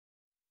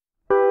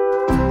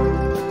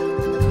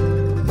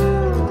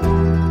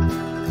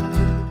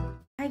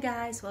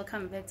guys,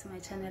 welcome back to my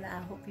channel.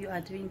 I hope you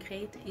are doing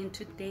great. In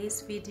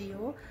today's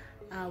video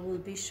I will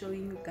be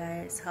showing you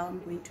guys how I'm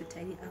going to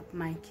tidy up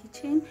my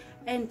kitchen.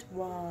 And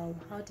wow,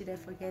 how did I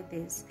forget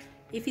this?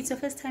 If it's your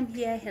first time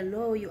here,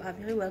 hello, you are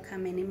very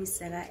welcome. My name is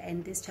Sarah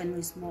and this channel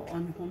is more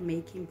on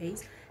homemaking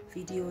based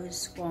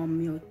videos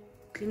from your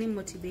cleaning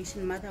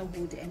motivation,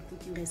 motherhood and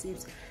cooking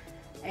recipes.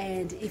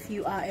 And if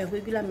you are a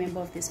regular member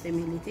of this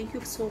family, thank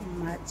you so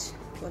much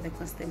for the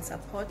constant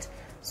support.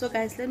 So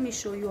guys, let me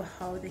show you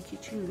how the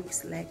kitchen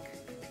looks like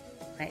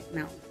right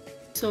now.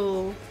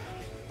 So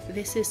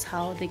this is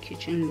how the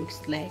kitchen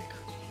looks like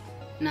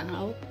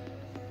now,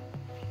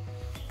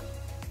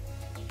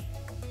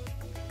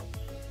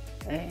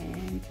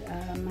 and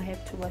I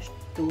have to wash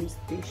those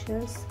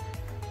dishes.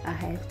 I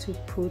have to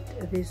put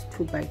these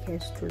two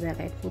buckets to the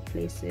rightful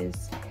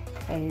places,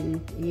 and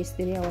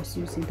yesterday I was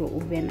using the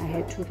oven. I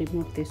had to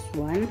remove this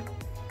one.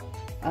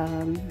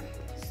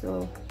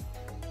 So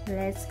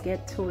let's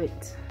get to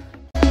it.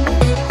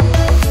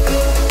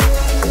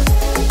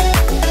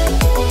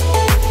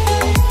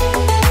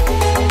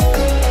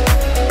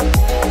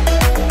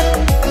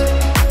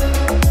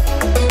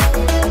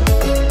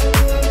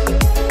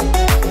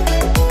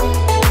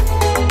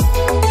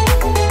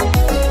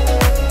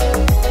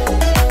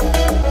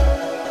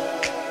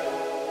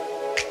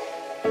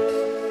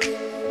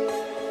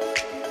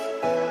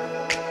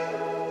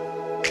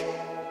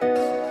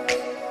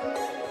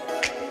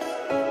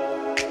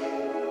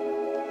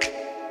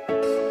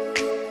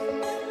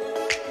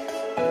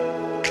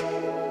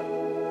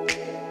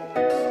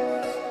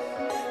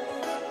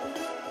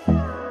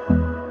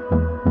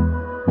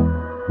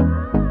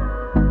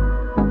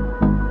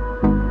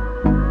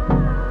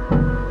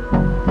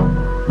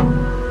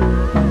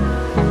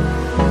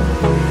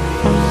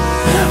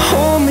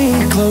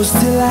 Close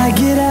till I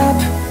get up.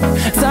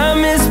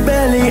 Time is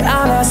barely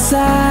on our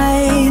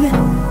side.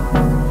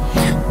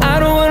 I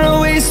don't wanna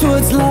waste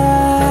what's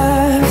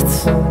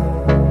left.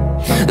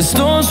 The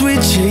storms we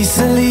chase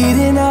are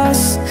leading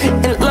us,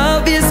 and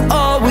love is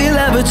all we'll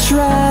ever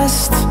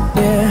trust.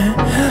 Yeah,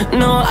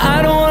 no,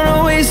 I don't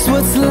wanna waste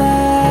what's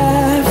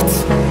left.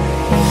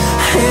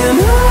 And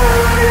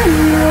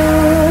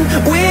on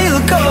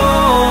we'll go,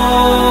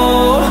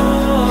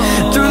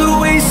 through the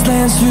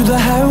wastelands, through the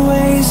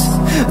highways,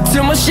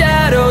 till my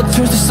shadow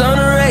turns to sun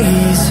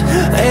rays.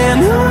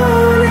 And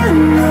on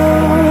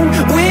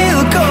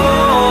we'll go,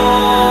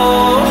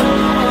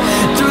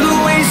 through the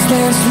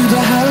wastelands, through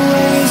the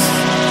highways,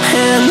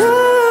 and on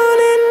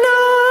we'll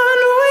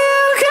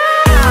go.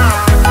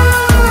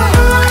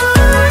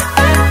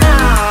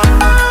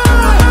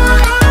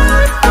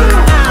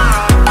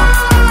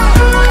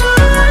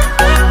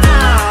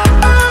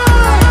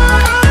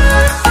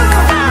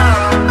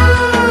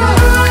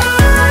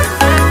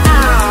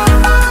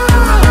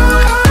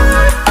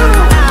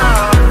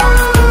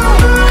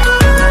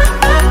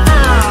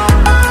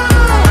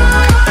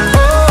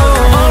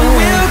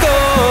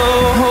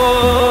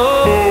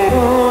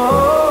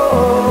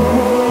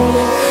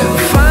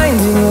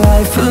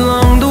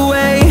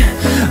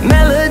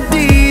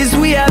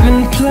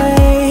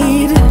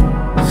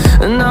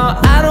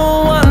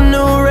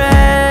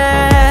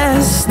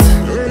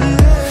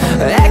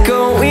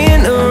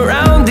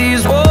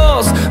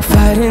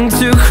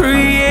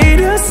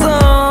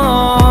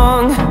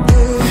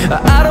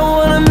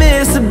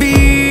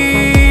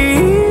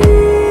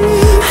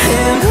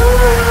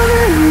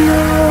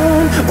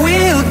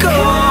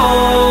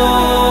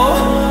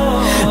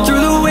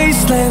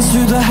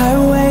 Through the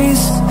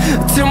highways,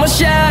 till my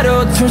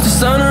shadow turns to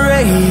sun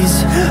rays.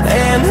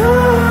 And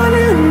on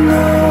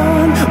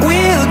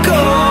we'll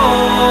go,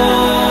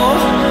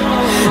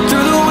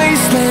 through the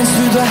wastelands,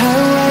 through the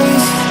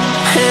highways,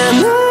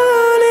 and on.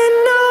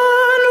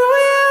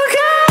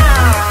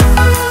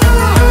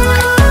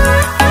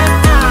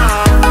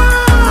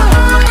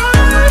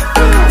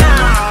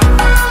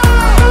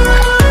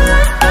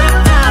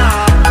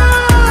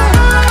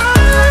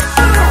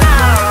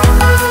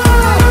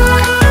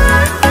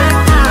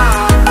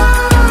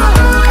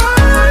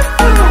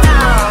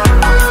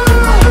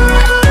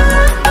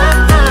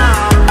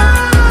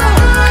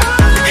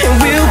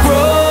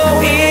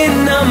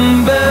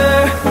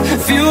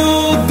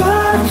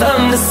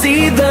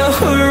 See the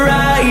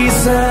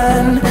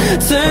horizon,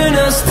 turn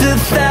us to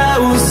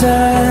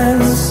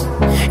thousands,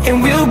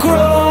 and we'll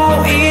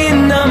grow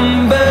in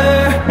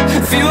number,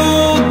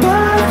 fueled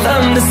by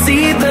them. To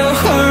see the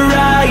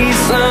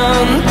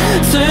horizon,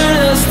 turn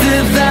us to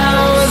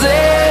thousands,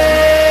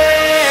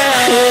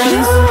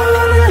 and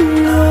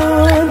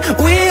on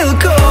we'll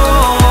go,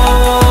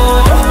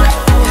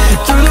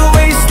 through the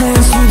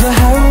wastelands, through the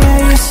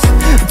highways,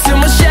 till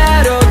my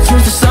shadow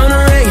turns to sun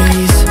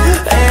rays.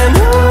 And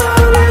on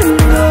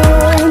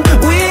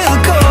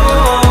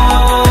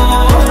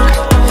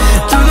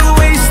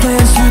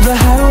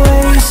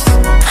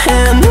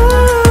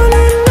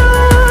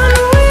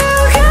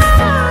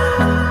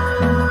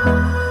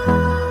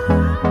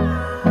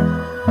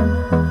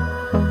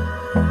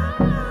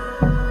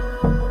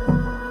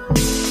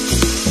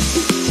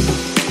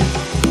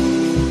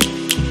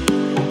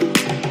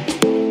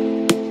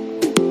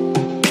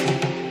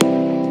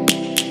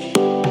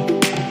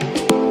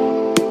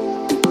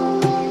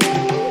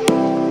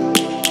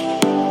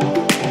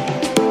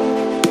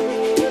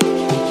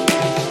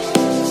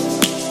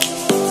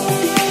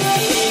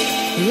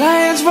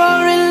Lions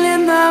roaring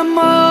in the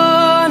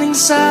morning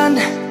sun,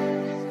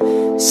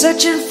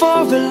 searching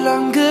for a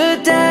longer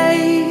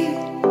day.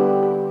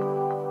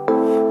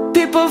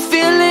 People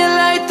feeling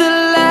like the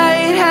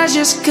light has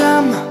just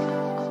come.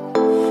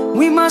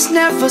 We must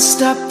never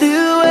stop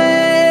the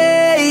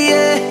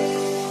way.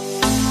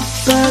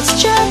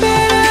 Birds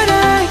chirping and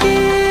I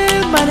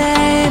hear my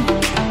name,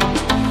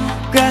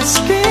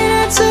 grasping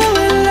into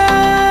a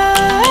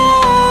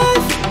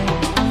life.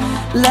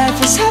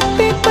 Life is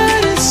happy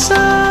but it's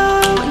so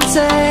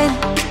insane.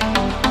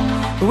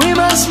 We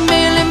must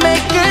merely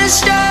make a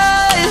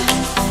start.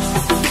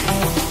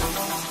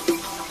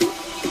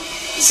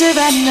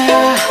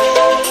 Savannah,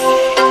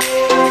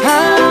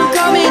 I'm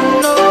coming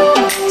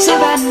home.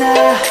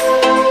 Savannah,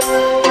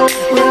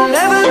 we'll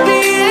never be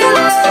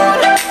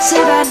alone.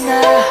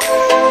 Savannah,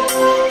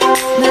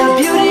 the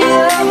beauty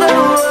of the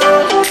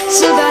world.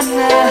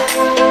 Savannah,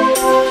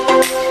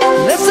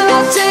 let's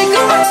all take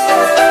a walk.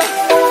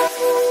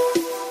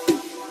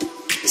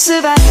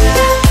 Savannah,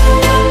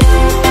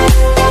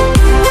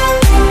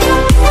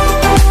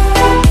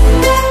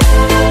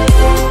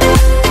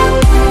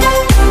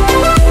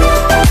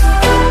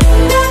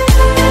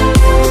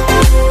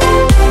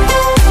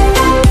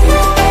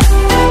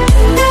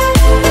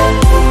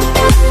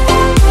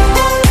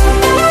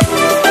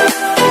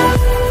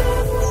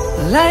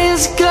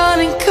 lion's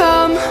gonna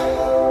come.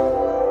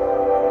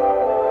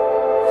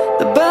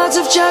 The birds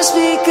have just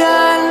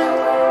begun.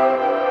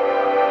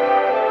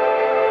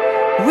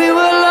 We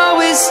will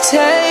always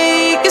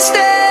take a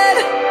stand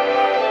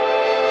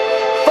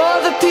for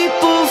the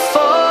people,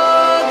 for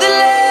the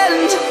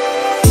land.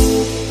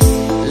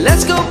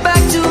 Let's go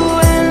back to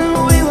when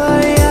we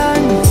were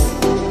young.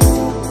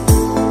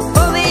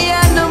 For the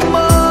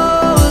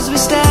animals we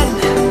stand.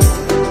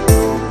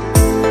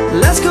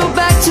 Let's go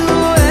back to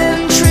when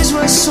trees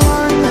were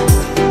swung,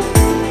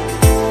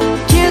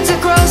 kids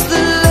across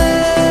the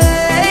land.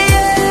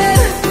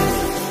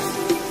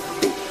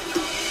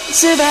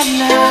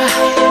 Savannah,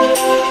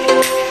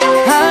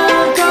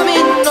 I'm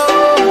coming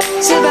home.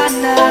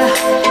 Savannah,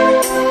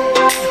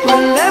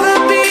 we'll never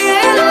be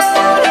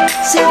alone.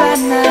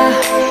 Savannah,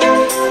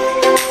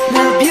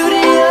 the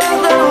beauty of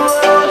the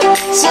world.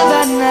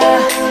 Savannah,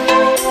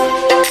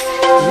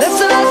 let's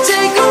all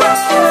take a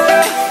walk.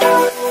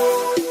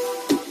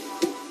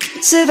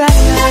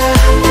 Savannah,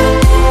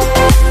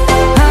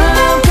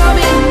 I'm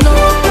coming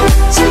home.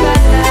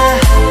 Savannah,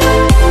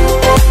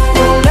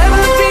 we'll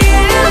never be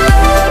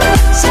alone.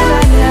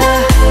 Savannah,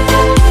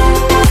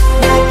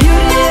 the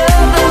beauty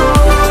of the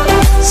world.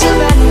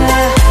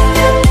 Savannah,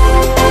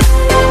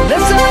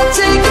 let's all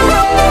take a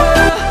walk.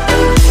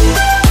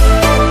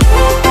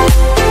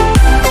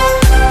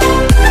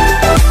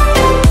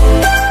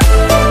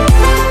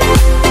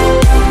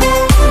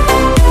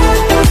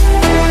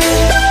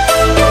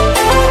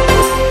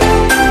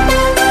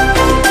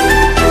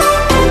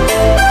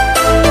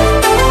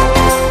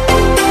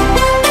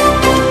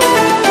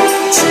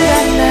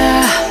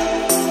 Savannah,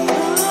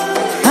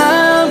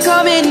 I'm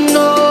coming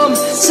home.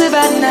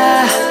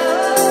 Savannah,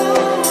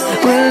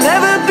 we'll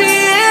never be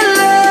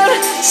alone.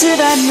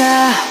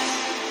 Savannah.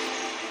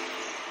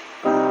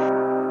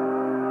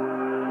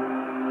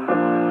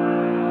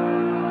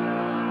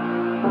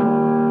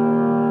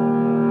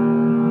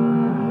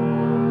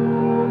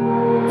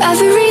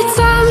 Every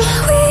time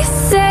we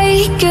say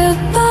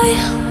goodbye,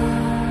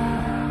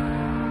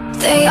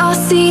 they all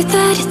see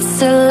that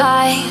it's a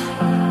lie.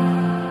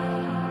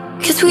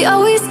 'Cause we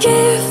always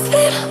give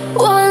it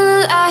one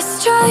last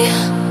try.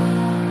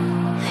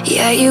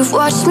 Yeah, you've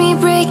watched me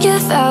break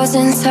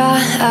 1,000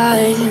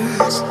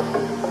 times.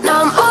 Now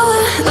I'm all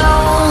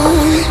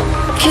alone,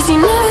 'cause you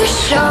never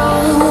show.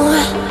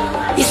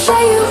 You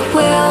say you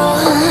will,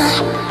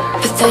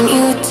 but then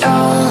you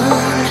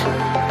don't.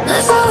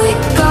 That's how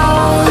it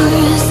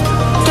goes.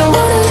 Don't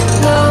wanna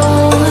know.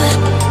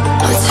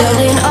 I'm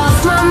turning off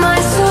my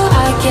mind so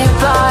I get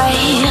by.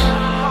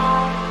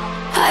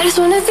 I just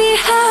wanna be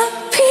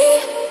happy,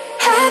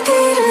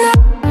 happy tonight.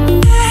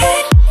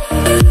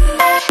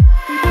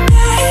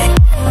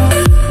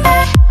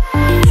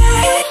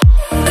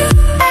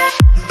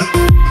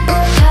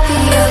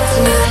 Happier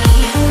tonight.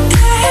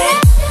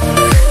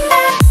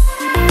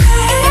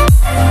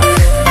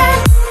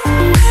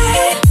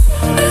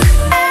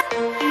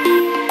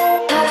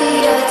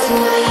 Happier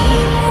tonight.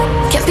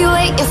 Can't be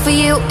waiting for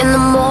you in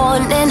the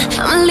morning.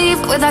 I'ma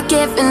leave without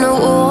giving a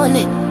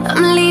warning.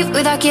 I'ma leave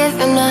without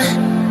giving a.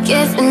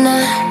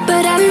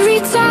 But every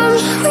time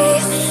we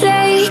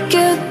say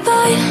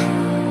goodbye,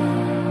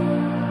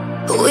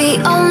 we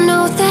all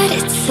know that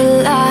it's a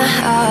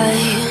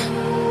lie.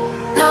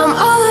 Now I'm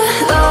all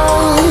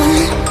alone,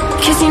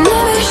 'cause you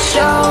never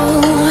show.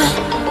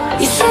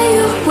 You say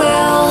you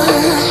will,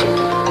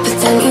 but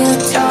then you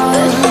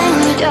don't.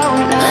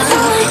 That's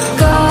how it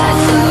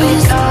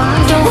goes.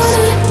 Don't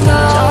wanna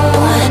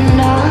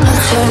know. I'm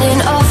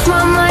turning off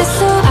my mind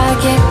so I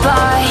get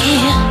by.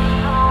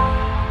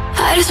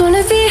 I just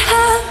wanna be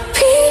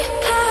happy,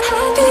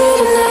 happy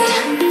tonight.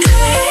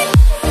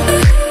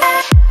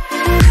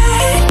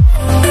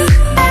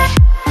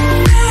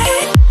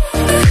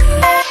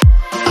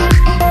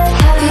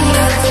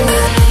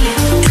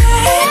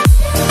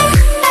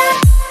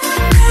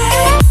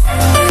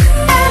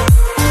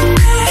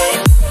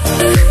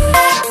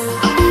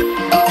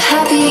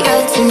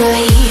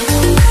 night.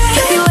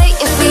 Keep me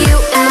waiting for you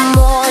in the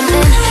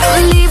morning. I'ma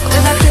leave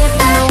without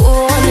giving a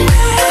warning.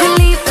 I'ma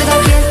leave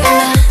without giving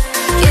a.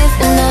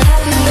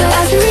 But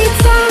every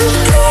time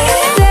we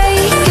say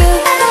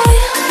goodbye,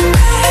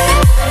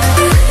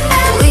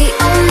 we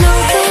all know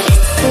that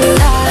it's a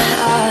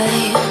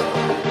lie.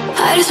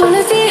 I just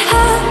wanna be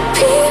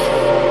happy.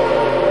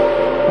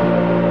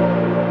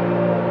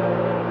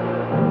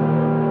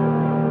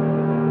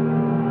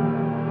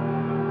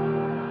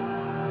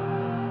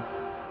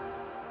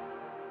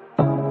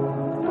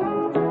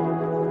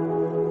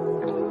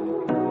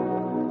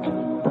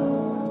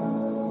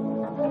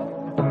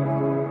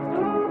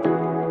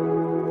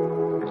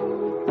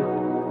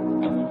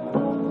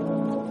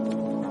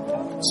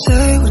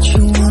 Say what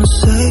you wanna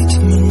say to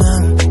me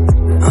now.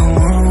 I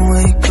wanna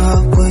wake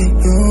up with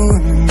you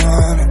in the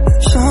morning.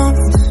 Show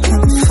me there's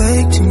nothing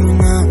fake to me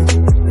now.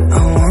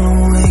 I wanna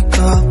wake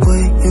up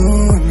with you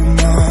in the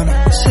morning.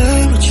 Say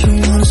what you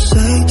wanna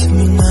say to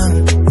me now.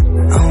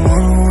 I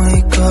wanna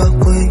wake up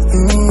with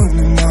you in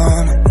the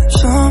morning.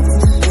 Show me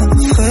there's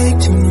nothing fake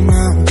to me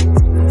now.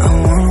 I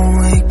wanna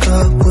wake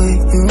up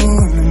with you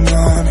in the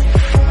morning.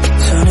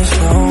 Turn this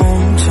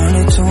room, turn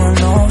it to an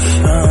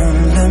ocean.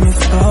 Let me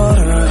float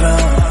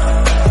around.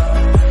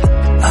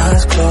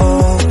 Eyes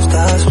closed,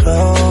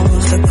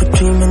 like we're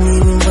dreaming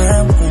even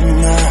when we're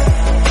not.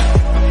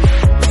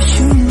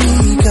 You and me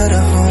got a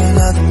whole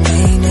lot of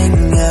meaning,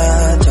 I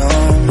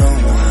don't know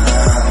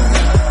how.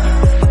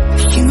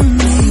 You and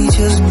me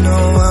just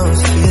know how it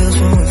feels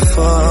when we're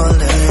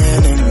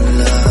falling in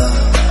love.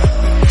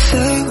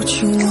 Say what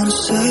you wanna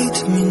say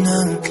to me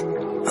now.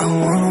 I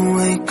wanna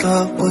wake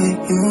up with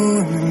you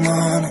in the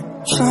morning.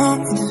 Show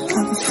me there's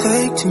nothing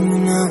fake to me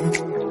now.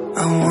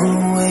 I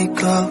wanna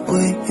wake up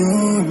with you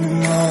in the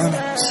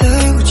morning. Say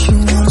what you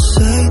wanna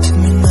say to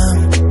me now.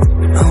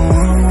 I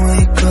wanna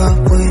wake up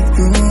with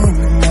you in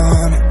the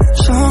morning.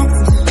 Show me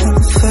there's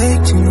nothing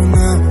fake to me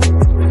now.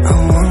 I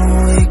wanna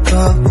wake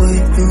up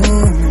with you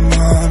in the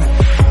morning.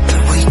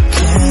 We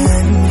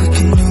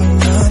can do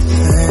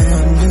nothing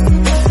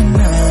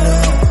at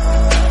all.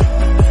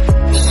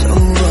 So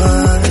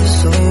what,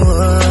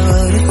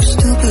 if you're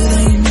stupid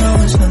then you know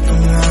it's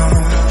nothing wrong.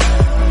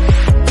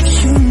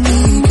 You and me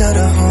got a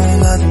whole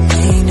lot of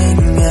meaning,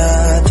 I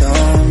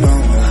don't know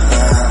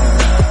how.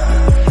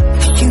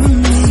 You and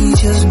me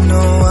just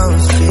know how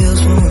it feels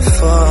when we're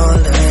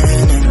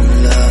falling in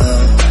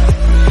love.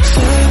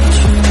 Say what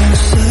you wanna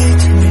say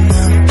to me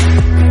now.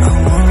 I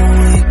wanna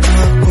wake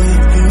up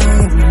with you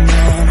in the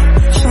morning.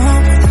 Show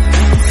me there's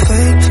nothing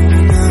fake to me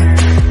now.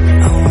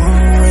 I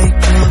wanna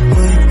wake up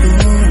with you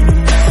in the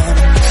morning.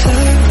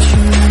 Say what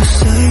you wanna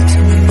say to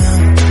me now.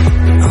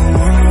 I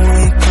wanna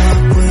wake up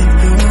with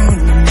you in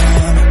the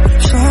morning.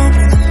 Show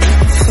me there's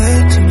nothing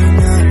fake to me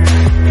now.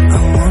 I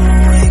wanna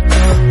wake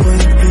up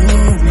with you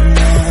in the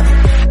morning.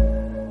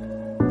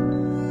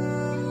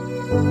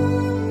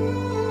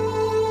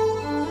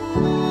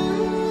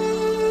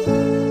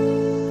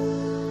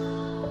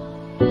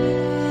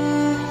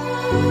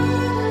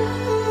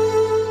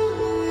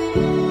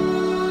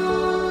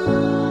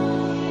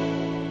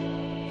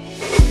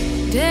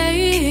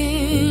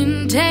 Day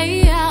in,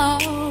 day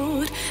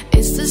out,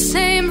 it's the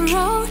same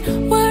road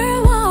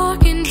we're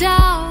walking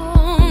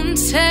down.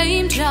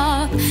 Same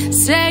job,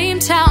 same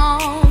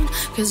town,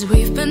 'cause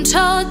we've been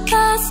told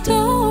that's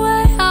the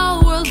way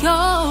our world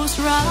goes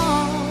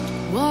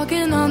round.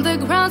 Walking on the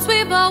grounds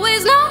we've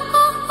always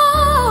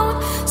known,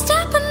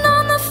 stepping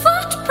on the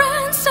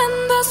footprints in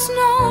the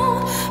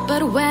snow.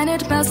 But when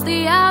it melts,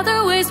 the other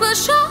ways will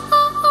show.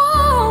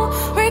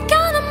 We're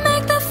gonna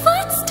make the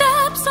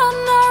footsteps on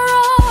our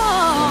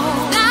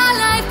own. That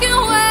life can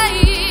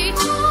wait,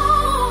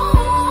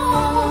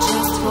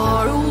 just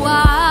for a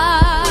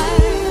while.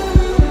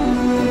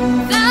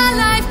 That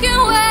life can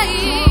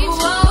wait,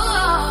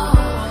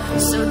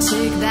 so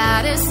take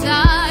that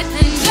aside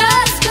and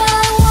just go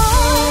on.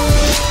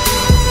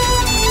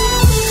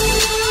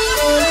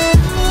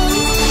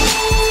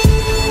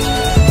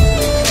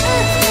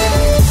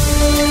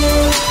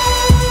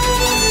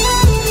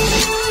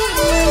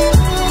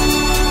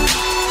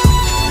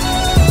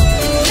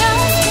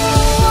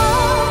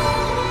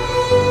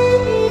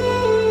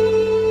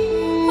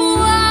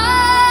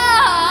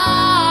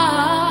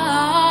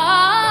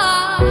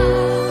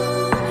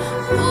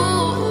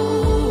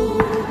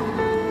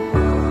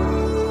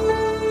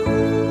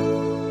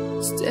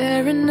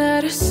 Staring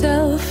at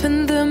herself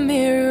in the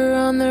mirror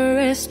on the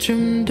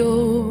restroom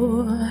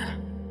door.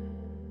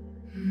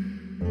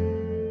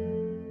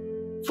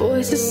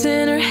 Voices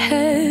in her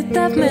head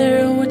that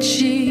mirror what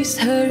she's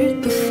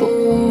heard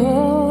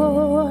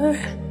before.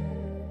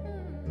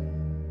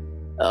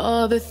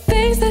 All the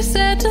things they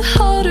said to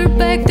hold her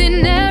back, they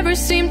never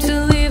seem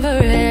to leave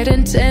her head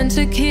and tend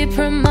to keep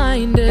her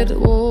mind at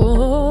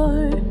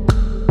war.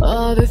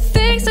 All the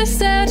things they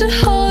said to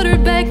hold her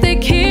back, they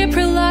keep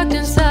her locked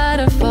inside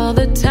of all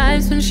the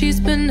times when she's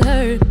been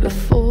hurt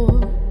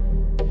before.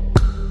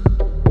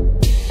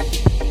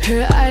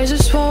 Her eyes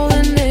are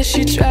swollen as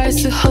she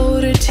tries to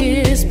hold her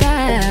tears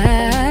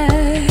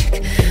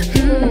back.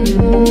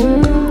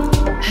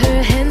 Her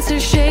hands are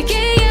shaking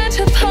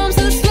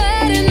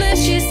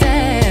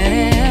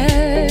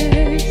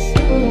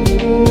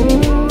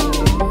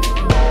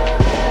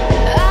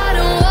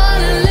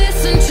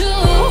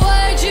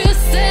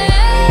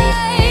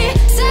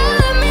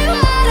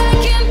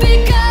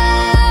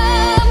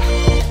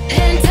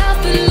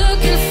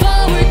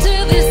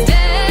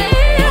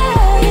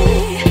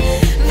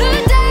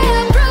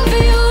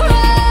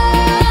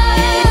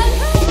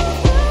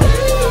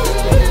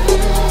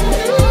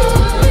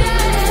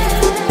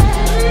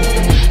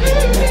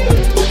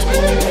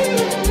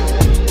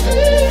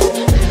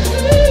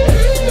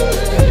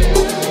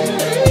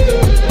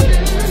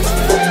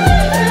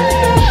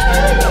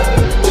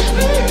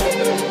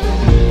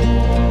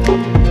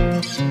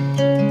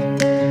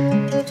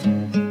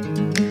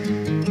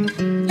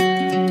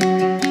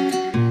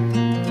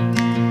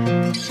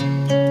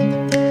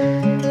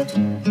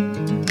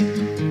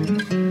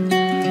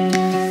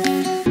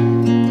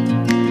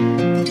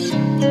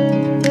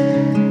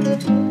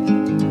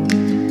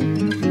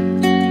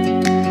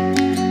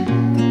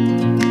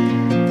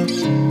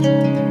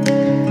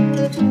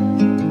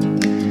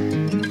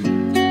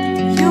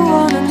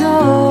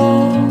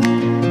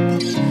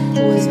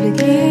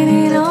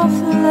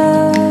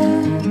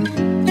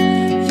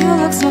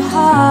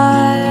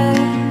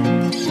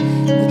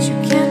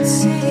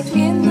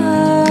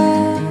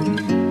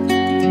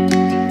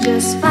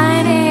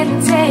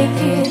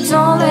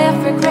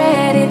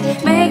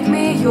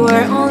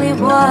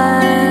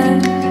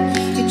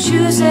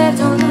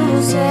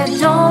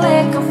don't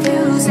let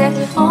confuse it.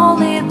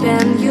 Only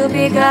then you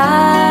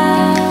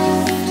begun.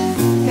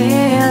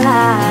 Feel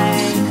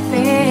like that.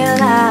 Feel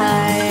like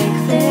that.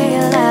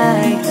 Feel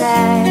like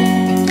that.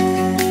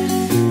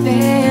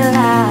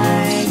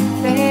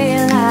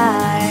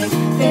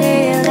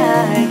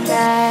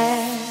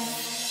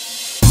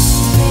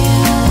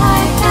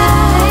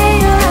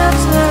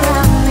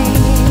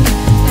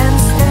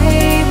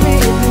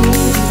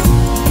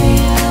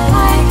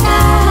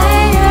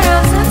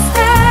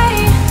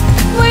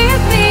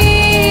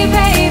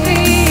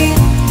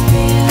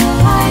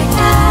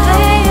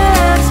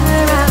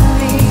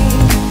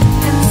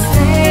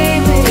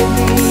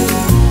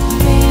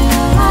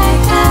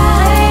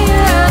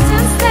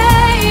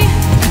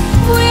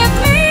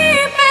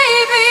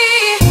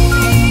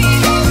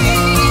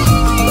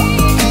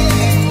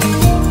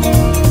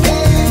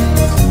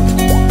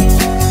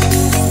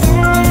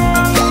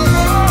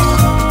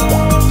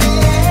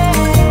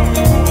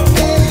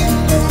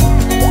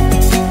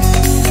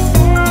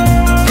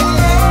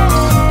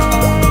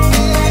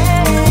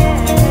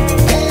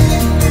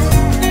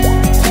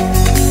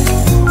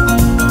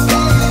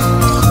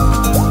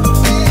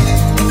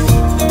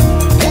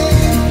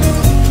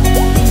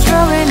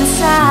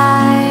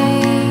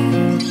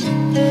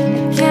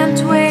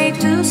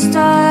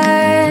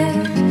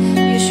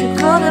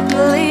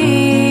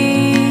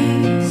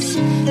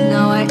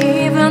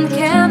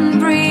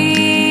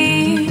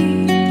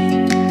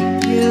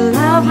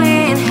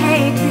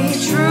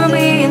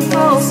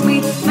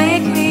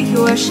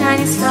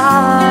 Shining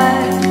star,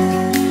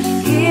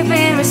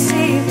 giving,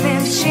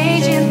 receiving,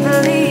 changing,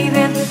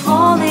 believing.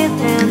 Only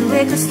then we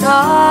could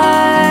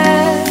start.